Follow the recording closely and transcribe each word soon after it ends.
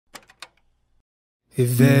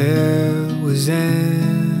If there was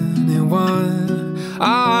anyone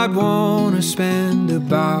I'd want to spend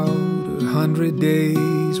about 100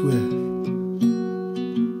 days with,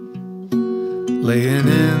 laying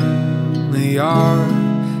in the yard,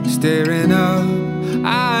 staring up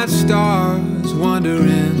at stars,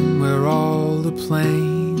 wondering where all the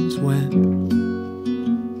planes went,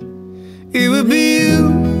 it would be you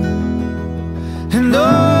and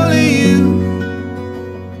only you.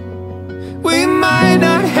 We might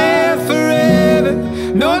not have forever,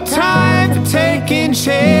 no time for taking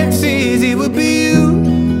chances. It would be you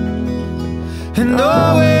and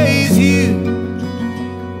always you.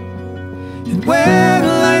 And when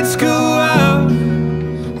the lights go out,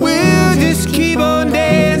 we'll just keep on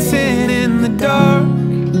dancing in the dark.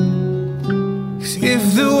 'Cause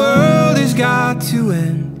if the world has got to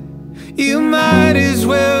end, you might as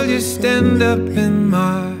well just end up in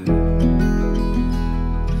my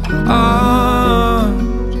arms.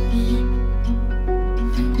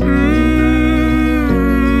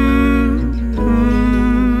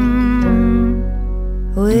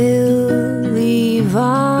 We'll leave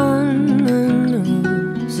on the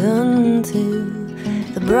news until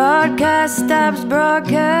the broadcast stops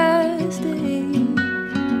broadcasting.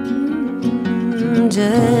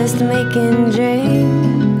 Just making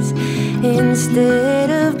dreams instead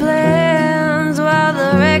of plans, while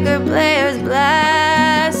the record player's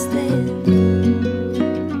blasting.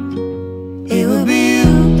 It will be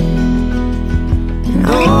you and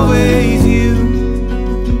always you.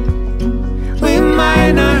 We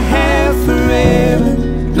might not have forever,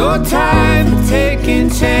 no time for taking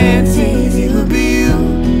chances. It will be you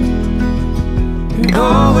and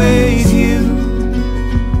always you.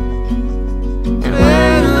 And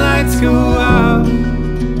when the lights go out,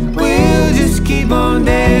 we'll just keep on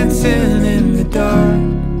dancing in the dark.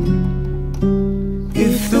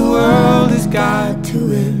 If the world has got to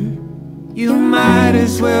end, you might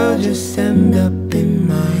as well just end up in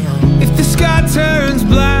my arms. If the sky turns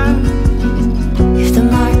black, if the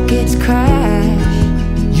markets crash,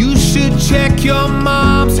 you should check your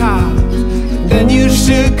mom's house, then you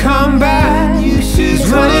should come back. You should,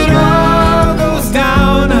 when it all goes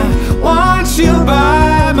down, I want you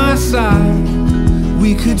by my side.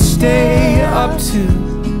 We could stay up to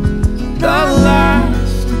the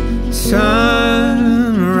last sunrise.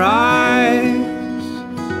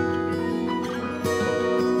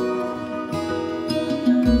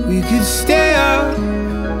 We could stay up,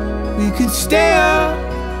 we could stay up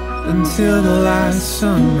until the last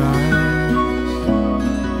sunrise.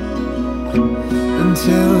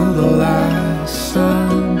 Until the last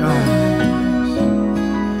sunrise.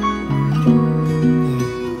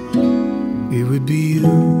 It would be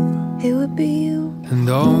you, it would be you and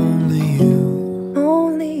only you.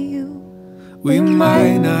 only you. We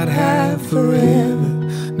might not have forever,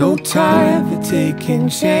 no time for taking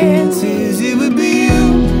chances. It would be you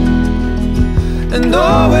and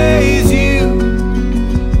always you.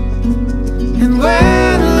 And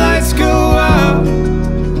when the lights go out,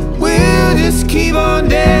 we'll just keep on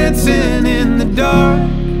dancing in the dark.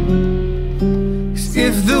 'Cause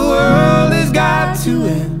if the world has got to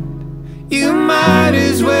end, you might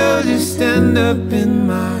as well just end up in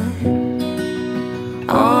my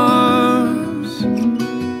arms.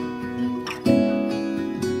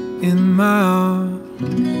 In my arms.